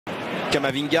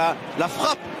Camavinga, la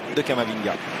frappe de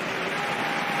Camavinga.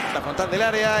 La frontal del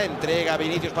área, entrega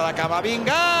Vinicius para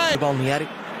Camavinga. O balneário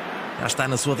já está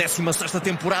na sua 16ª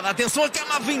temporada. Atenção a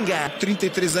Camavinga.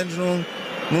 33 anos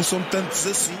não são tantos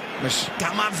assim, mas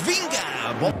Camavinga.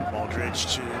 Bom. Modric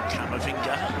to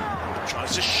Camavinga.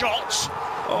 Tries a shot.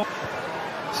 Oh.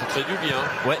 Ça fait du bien.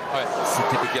 Ouais.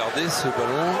 C'était de garder ce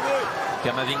ballon.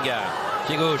 Camavinga,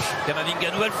 pied gauche.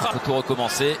 Camavinga, nouvelle frappe. Faut tout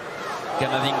recommencer.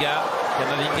 Camavinga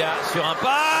sur un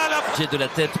pas. Pied de la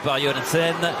tête par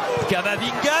Jonsen.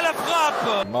 Camavinga, la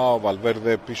frappe. Ο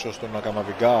Valverde πίσω στον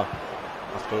Camavinga.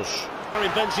 Αυτός.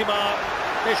 Benzema.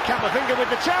 There's Camavinga with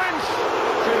the chance.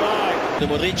 Too high. De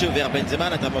Modric vers Benzema,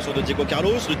 l'intervention de Diego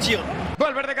Carlos, le tir.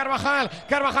 Valverde Carvajal,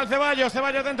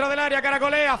 Ceballos dentro del área,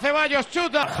 caracolea, Ceballos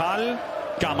chuta.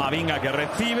 Camavinga que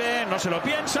recibe, no se lo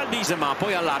piensa, Benzema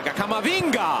poi allarga,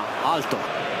 Camavinga, alto.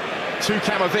 To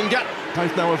Camavinga,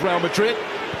 both now of Real Madrid.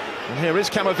 And here is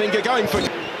Camavinga going for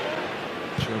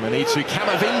Tchouameni to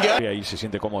Camavinga. Y ahí se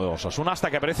siente cómodo Osasuna hasta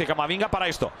que aparece Camavinga para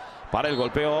esto, para el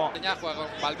golpeo. Juega con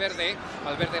Valverde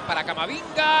para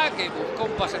Camavinga, que buscó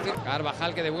un pase.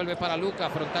 Carvajal que devuelve para Luka,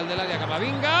 frontal del área,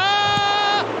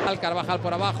 Camavinga. Al Carvajal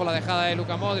por abajo, la dejada de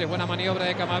Luka Modric, buena maniobra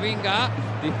de Camavinga.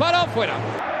 Disparo, fuera.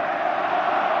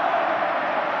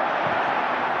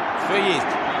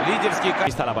 Ahí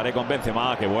está la pared con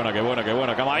Benzema, qué bueno,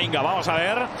 Camavinga, vamos a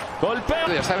ver, golpeo.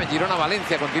 Ya saben,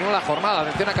 Girona-Valencia, continúa la jornada,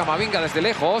 atención a Camavinga desde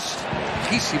lejos,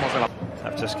 lejísimos de la...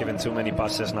 I've just given too many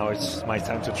passes, now it's my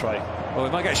time to try. Well,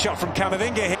 we might get a shot from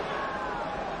Camavinga here.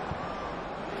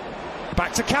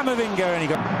 Back to Camavinga and he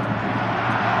got...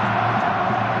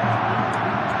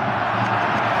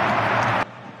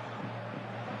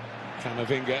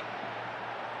 Camavinga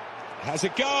has a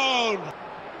goal.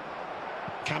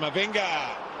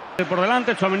 Camavinga. Por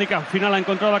delante, Tchouameni al final ha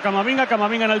encontrado a Camavinga.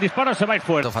 Camavinga en el disparo, se va a ir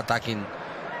fuera. Of attacking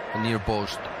the near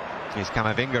post. Here's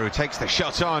Camavinga who takes the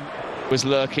shot on. Was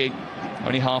lurking,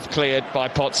 only half cleared by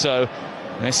Pozzo.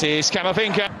 This is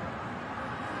Camavinga.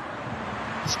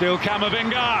 Still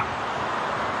Camavinga.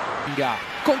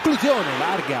 Conclusione,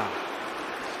 larga.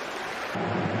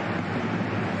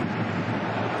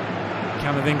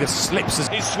 Camavinga slips as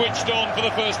he's switched on for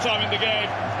the first time in the game.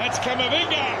 That's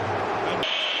Camavinga.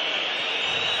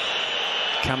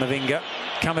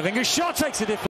 Camavinga shot takes a different.